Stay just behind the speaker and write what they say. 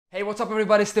Hey, what's up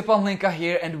everybody, Stepan Hlinka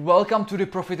here and welcome to the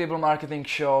Profitable Marketing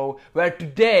Show, where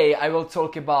today I will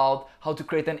talk about how to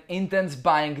create an intense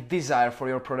buying desire for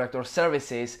your product or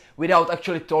services without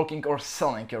actually talking or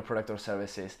selling your product or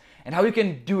services, and how you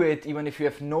can do it even if you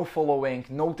have no following,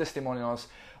 no testimonials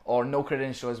or no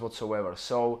credentials whatsoever.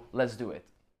 So let's do it.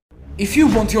 If you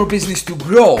want your business to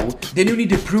grow, then you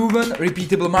need a proven,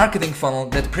 repeatable marketing funnel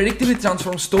that predictably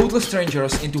transforms total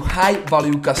strangers into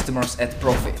high-value customers at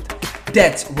profit.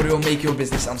 That's what will make your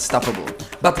business unstoppable.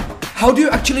 But how do you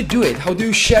actually do it? How do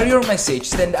you share your message,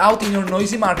 stand out in your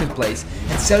noisy marketplace,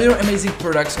 and sell your amazing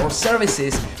products or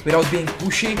services without being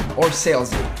pushy or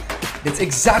salesy? That's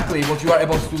exactly what you are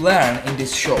about to learn in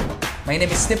this show. My name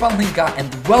is Stepan Hlinka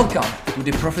and welcome to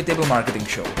the Profitable Marketing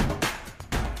Show.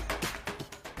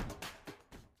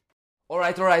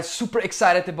 Alright, super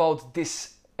excited about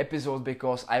this episode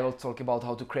because I will talk about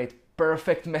how to create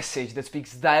perfect message that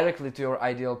speaks directly to your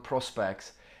ideal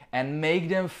prospects and make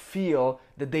them feel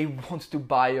that they want to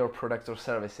buy your product or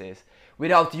services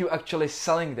without you actually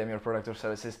selling them your product or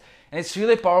services. And it's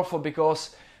really powerful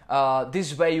because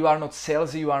this way you are not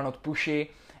salesy, you are not pushy,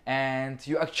 and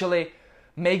you actually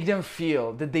make them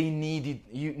feel that they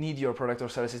need your product or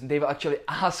services, and they will actually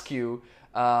ask you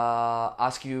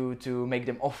to make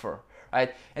them offer. Right?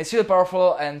 And it's really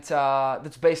powerful, and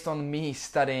that's based on me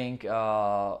studying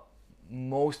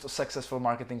most successful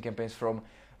marketing campaigns from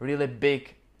really the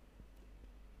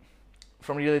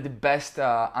best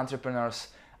entrepreneurs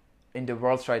in the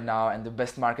world right now and the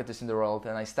best marketers in the world.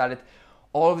 And I studied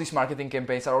all of these marketing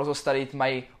campaigns. I also studied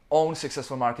my own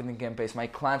successful marketing campaigns, my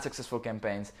client successful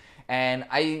campaigns, and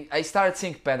I started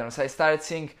seeing patterns. I started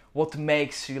seeing what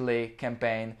makes really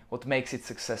campaign, what makes it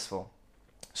successful.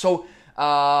 So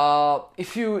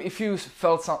if you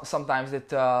felt sometimes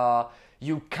that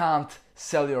you can't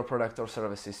sell your product or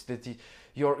services, that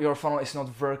your funnel is not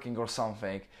working or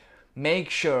something,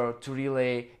 make sure to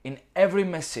really in every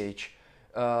message,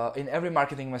 in every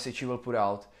marketing message you will put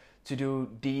out, to do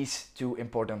these two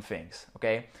important things.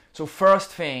 Okay, so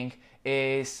first thing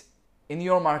is, in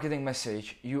your marketing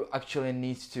message you actually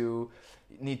need to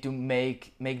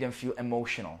make them feel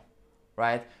emotional,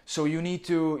 right? So you need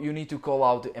to call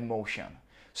out the emotion.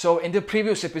 So in the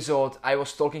previous episode I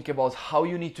was talking about how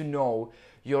you need to know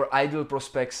your ideal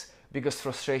prospects' biggest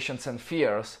frustrations and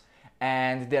fears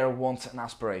and their wants and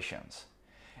aspirations.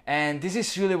 And this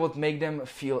is really what makes them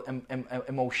feel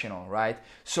emotional, right?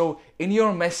 So in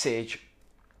your message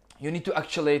you need to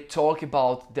actually talk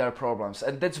about their problems,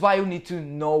 and that's why you need to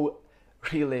know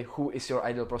really who is your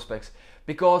ideal prospects,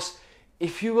 because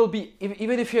if you will be,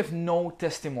 even if you have no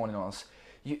testimonials,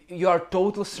 you are a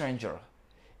total stranger.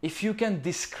 If you can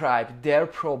describe their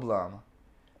problem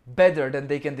better than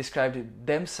they can describe it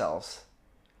themselves,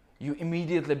 you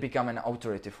immediately become an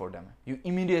authority for them. You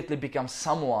immediately become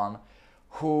someone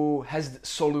who has the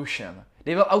solution.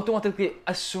 They will automatically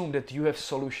assume that you have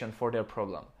solution for their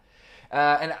problem.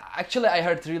 And actually I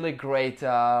heard really great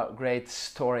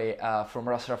story from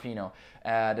Russ Ruffino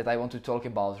that I want to talk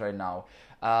about right now.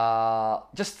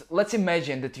 Just let's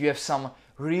imagine that you have some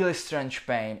really strange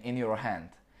pain in your hand,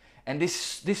 and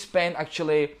this pain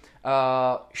actually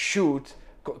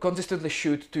consistently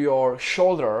shoot to your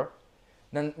shoulder,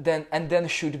 then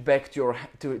shoot back to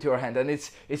your hand, and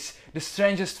it's the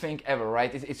strangest thing ever,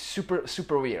 right? It's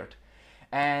super weird,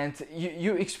 and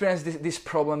you experience this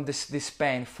problem, this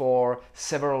pain for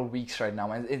several weeks right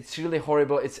now, and it's really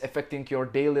horrible. It's affecting your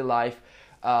daily life.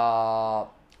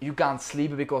 You can't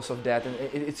sleep because of that, and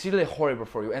it's really horrible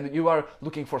for you, and you are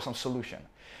looking for some solution.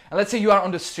 And let's say you are on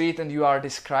the street and you are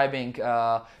describing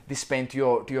this pain to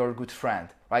your good friend,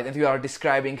 right? And you are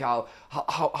describing how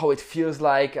it feels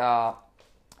like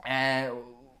and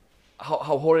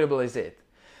how horrible is it.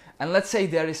 And let's say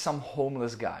there is some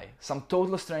homeless guy, some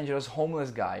total stranger's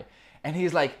homeless guy, and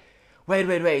he's like, wait,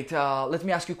 let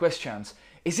me ask you questions.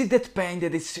 Is it that pain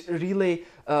that it's really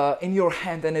in your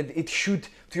hand and it shoot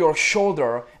to your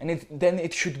shoulder and then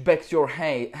it shoot back to your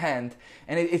hand,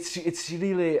 and it's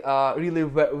really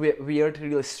weird,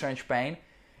 really strange pain?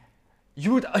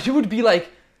 You would be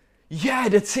like, yeah,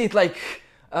 that's it. Like,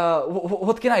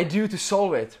 what can I do to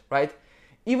solve it, right?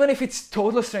 Even if it's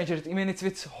total stranger, even if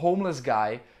it's homeless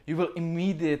guy, you will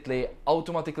immediately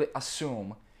automatically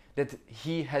assume that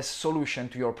he has solution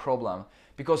to your problem,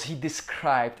 because he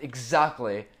described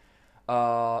exactly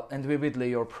and vividly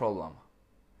your problem.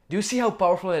 Do you see how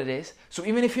powerful it is? So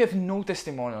even if you have no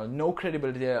testimonial, no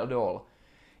credibility at all,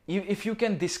 if you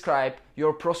can describe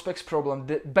your prospect's problem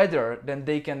better than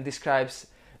they can describe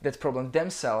that problem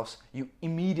themselves, you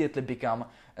immediately become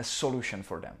a solution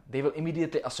for them. They will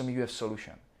immediately assume you have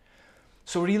solution.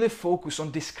 So really focus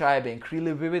on describing,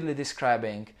 really vividly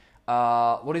describing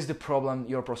what is the problem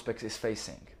your prospect is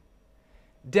facing.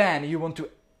 Then you want to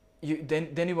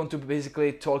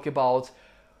basically talk about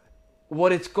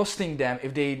what it's costing them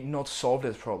if they not solve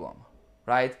that problem,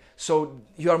 right? So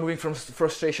you are moving from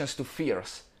frustrations to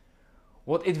fears.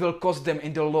 What it will cost them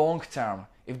in the long term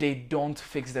if they don't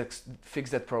fix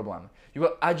that problem. You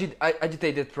will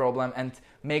agitate that problem and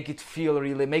make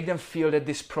them feel that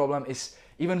this problem is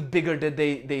even bigger than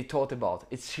they thought about.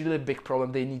 It's really a big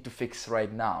problem they need to fix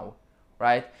right now,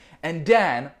 right? And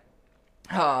then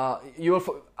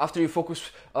after you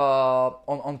focus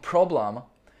on problem,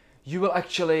 you will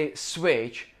actually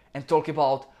switch and talk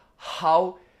about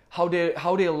how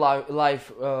their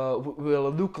life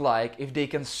will look like if they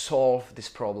can solve this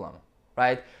problem,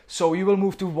 right? So you will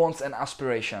move to wants and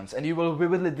aspirations, and you will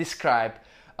vividly describe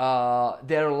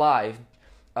their life,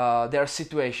 their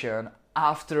situation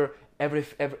after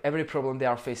every problem they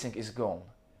are facing is gone.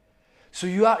 So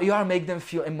you are make them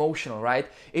feel emotional, right?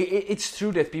 It's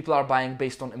true that people are buying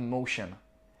based on emotion,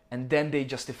 and then they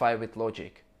justify with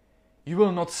logic. You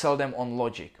will not sell them on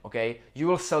logic, okay? You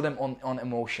will sell them on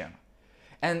emotion.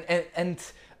 And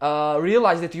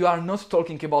realize that you are not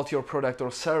talking about your product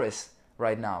or service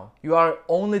right now. You are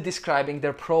only describing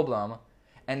their problem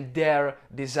and their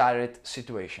desired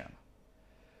situation.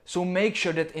 So make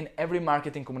sure that in every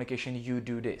marketing communication you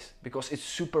do this, because it's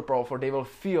super powerful. They will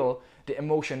feel the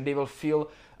emotion. They will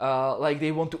feel like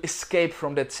they want to escape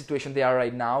from that situation they are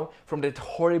right now, from that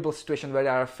horrible situation where they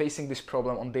are facing this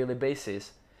problem on a daily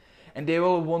basis. And they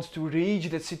will want to reach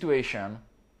that situation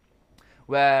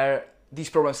where these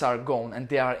problems are gone and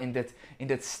they are in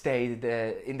that state,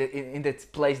 in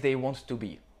that place they want to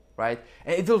be, right?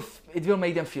 And it will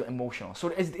make them feel emotional. So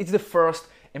it's the first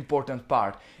important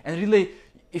part. And really,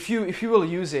 if you will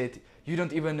use it, you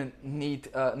don't even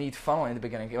need funnel in the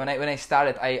beginning. When I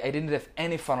started, I didn't have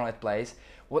any funnel at place.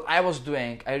 What I was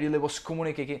doing, I really was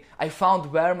communicating. I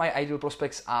found where my ideal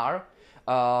prospects are.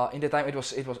 In the time it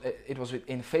was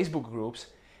in Facebook groups,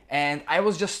 and I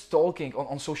was just talking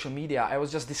on social media. I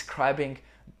was just describing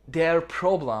their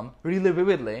problem really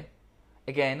vividly.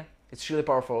 Again, it's really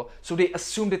powerful. So they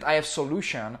assumed that I have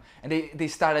solution, and they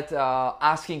started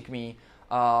asking me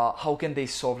how can they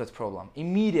solve that problem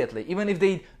immediately. Even if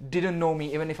they didn't know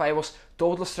me, even if I was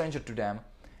total stranger to them,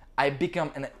 I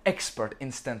become an expert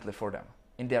instantly for them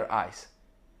in their eyes,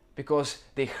 because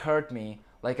they heard me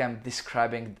like I'm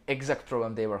describing the exact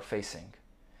problem they were facing.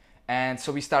 And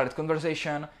so we started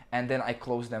conversation, and then I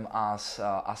closed them as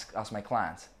my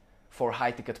clients for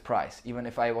high ticket price, even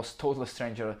if I was totally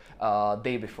stranger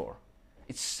day before.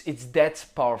 It's that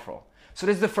powerful. So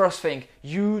that's the first thing.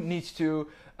 You need to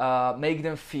make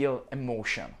them feel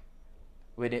emotion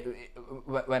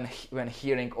when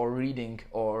hearing or reading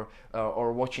or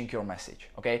watching your message.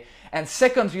 Okay. And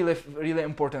second, really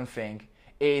important thing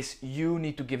is you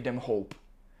need to give them hope.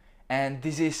 And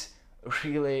this is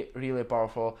really, really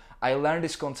powerful. I learned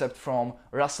this concept from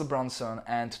Russell Brunson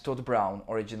and Todd Brown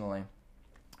originally.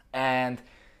 And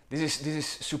this is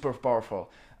super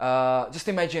powerful. Just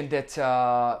imagine that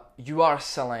you are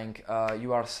selling I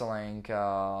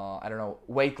don't know,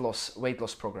 weight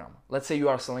loss program. Let's say you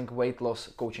are selling weight loss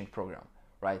coaching program,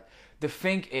 right? The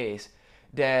thing is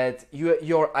that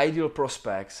your ideal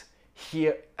prospects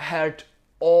heard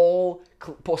all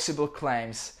possible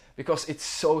claims, because it's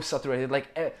so saturated.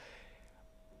 Like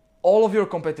all of your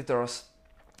competitors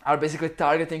are basically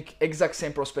targeting exact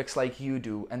same prospects like you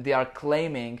do, and they are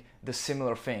claiming the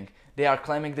similar thing. They are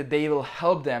claiming that they will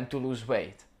help them to lose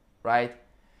weight, right?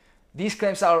 These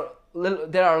claims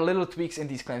there are little tweaks in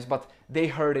these claims, but they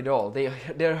heard it all. They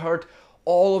heard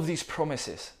all of these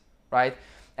promises, right?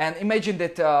 And imagine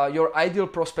that your ideal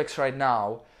prospects right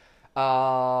now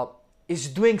is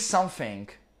doing something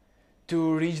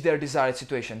to reach their desired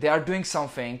situation. They are doing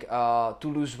something to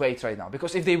lose weight right now,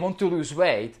 because if they want to lose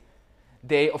weight,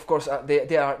 they of course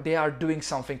they are doing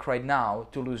something right now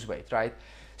to lose weight, right?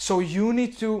 So you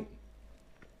need to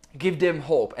give them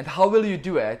hope. And how will you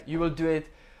do it? You will do it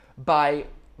by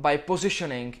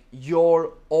positioning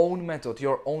your own method,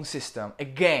 your own system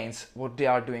against what they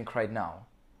are doing right now,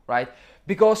 right?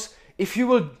 Because if you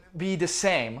will be the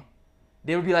same,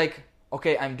 they will be like,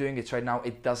 okay, I'm doing it right now,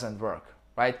 it doesn't work,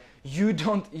 right? You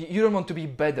don't want to be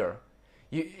better.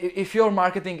 If your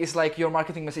marketing is like, your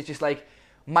marketing message is like,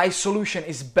 my solution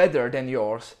is better than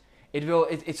yours,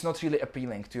 it's not really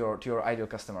appealing to your ideal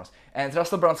customers. And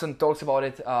Russell Brunson talks about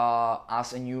it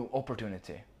as a new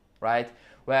opportunity, right?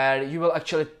 Where you will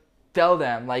actually tell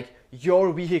them like,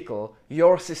 your vehicle,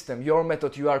 your system, your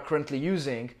method you are currently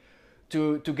using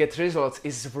to get results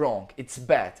is wrong, it's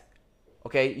bad.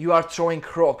 Okay, you are throwing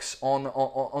rocks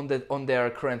on their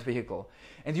current vehicle,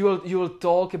 and you will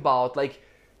talk about like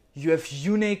you have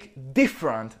unique,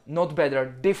 different, not better,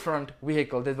 different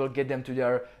vehicle that will get them to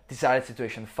their desired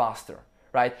situation faster,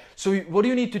 right? So what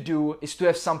you need to do is to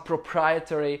have some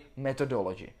proprietary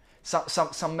methodology,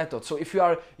 some method. So if you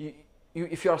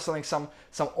are selling some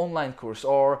online course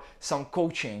or some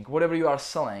coaching, whatever you are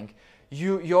selling,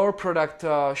 your product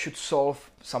should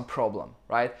solve some problem,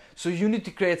 right? So you need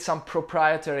to create some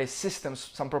proprietary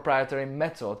systems, some proprietary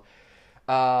method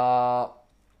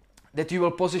that you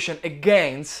will position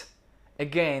against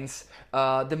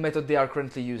the method they are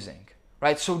currently using,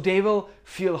 right? So they will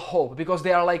feel hope, because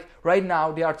they are like, right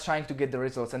now they are trying to get the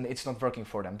results and it's not working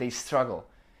for them. They struggle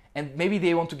and maybe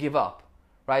they want to give up,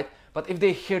 right? But if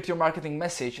they hear your marketing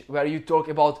message where you talk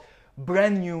about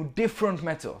brand new, different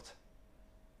method,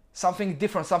 something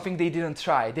different, something they didn't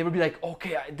try, they will be like,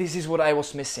 okay, this is what I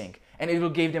was missing. And it will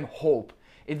give them hope.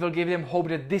 It will give them hope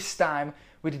that this time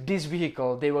with this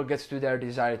vehicle, they will get to their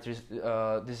desired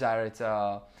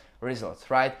results,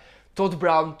 right? Todd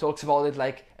Brown talks about it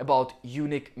like about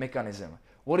unique mechanism.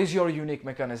 What is your unique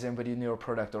mechanism within your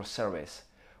product or service?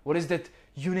 What is that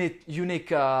unique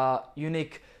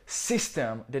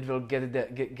system that will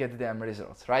get them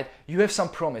results, right? You have some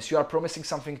promise. You are promising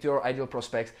something to your ideal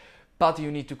prospects, but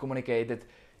you need to communicate that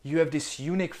you have this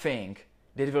unique thing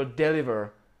that will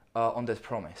deliver on that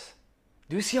promise.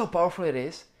 Do you see how powerful it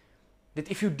is? That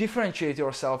if you differentiate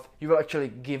yourself, you will actually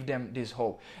give them this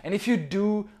hope. And if you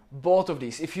do both of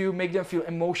these, if you make them feel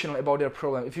emotional about their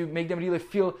problem, if you make them really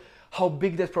feel how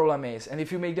big that problem is, and if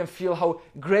you make them feel how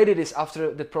great it is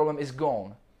after that problem is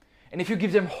gone, and if you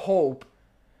give them hope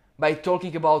by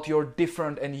talking about your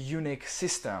different and unique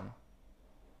system,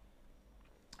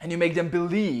 and you make them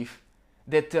believe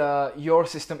that your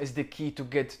system is the key to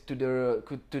get to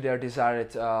their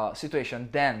desired situation,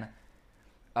 then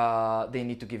they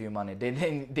need to give you money.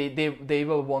 They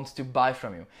will want to buy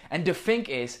from you. And the thing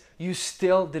is, you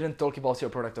still didn't talk about your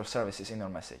product or services in your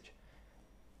message.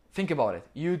 Think about it.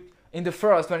 You in the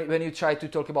first, when you try to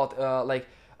talk about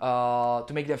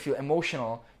to make them feel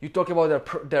emotional, you talk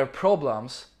about their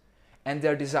problems and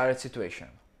their desired situation,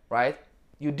 right?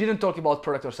 You didn't talk about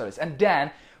product or service. And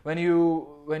then when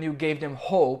you gave them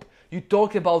hope, you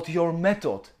talked about your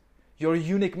method, your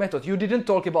unique method. You didn't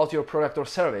talk about your product or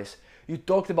service. You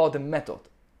talked about the method,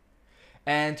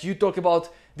 and you talk about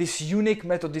this unique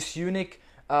method, this unique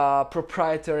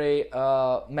proprietary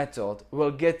method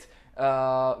will get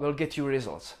you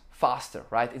results faster,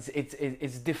 right?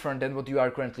 It's different than what you are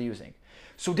currently using.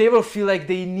 So they will feel like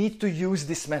they need to use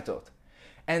this method,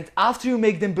 and after you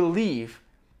make them believe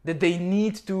that they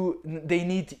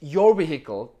need your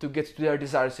vehicle to get to their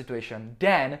desired situation,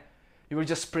 then you will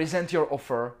just present your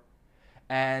offer.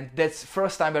 And that's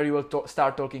first time where you will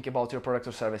start talking about your product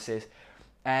or services,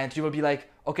 and you will be like,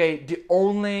 okay, the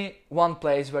only one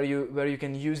place where you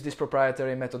can use this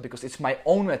proprietary method, because it's my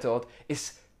own method,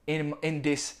 is in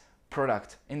this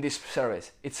product, in this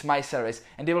service. It's my service.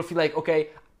 And they will feel like, okay,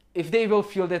 if they will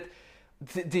feel that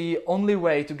the only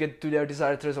way to get to their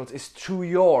desired results is through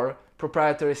your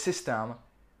proprietary system,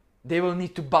 they will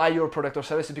need to buy your product or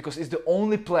services, because it's the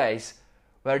only place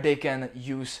where they can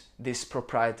use this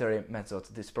proprietary method,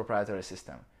 this proprietary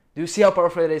system. Do you see how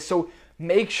powerful it is? So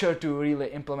make sure to really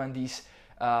implement these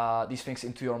things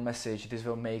into your message. This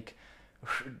will make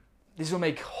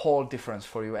whole difference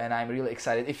for you, and I'm really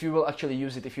excited. If you will actually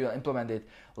use it, if you will implement it,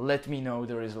 let me know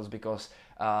the results, because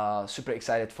super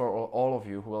excited for all of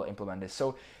you who will implement this.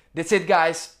 So that's it,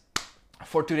 guys,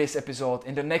 for today's episode.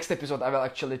 In the next episode, I will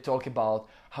actually talk about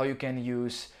how you can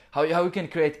use how you can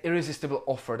create irresistible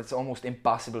offer that's almost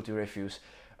impossible to refuse,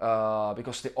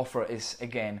 because the offer is,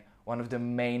 again, one of the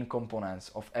main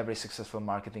components of every successful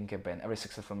marketing campaign, every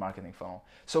successful marketing funnel.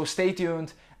 So stay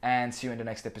tuned and see you in the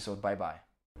next episode. Bye bye.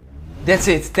 That's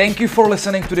it. Thank you for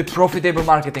listening to the Profitable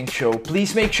Marketing Show.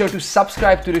 Please make sure to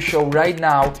subscribe to the show right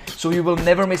now so you will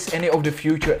never miss any of the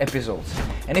future episodes.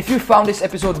 And if you found this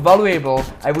episode valuable,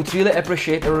 I would really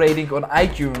appreciate a rating on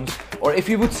iTunes, or if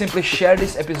you would simply share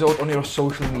this episode on your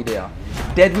social media.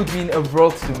 That would mean a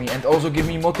world to me and also give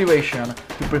me motivation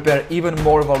to prepare even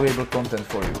more valuable content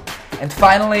for you. And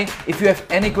finally, if you have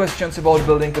any questions about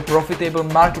building a profitable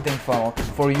marketing funnel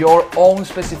for your own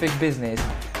specific business,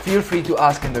 feel free to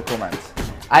ask in the comments.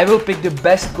 I will pick the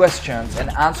best questions and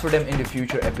answer them in the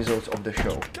future episodes of the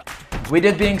show. With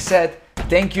that being said,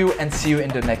 thank you and see you in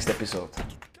the next episode.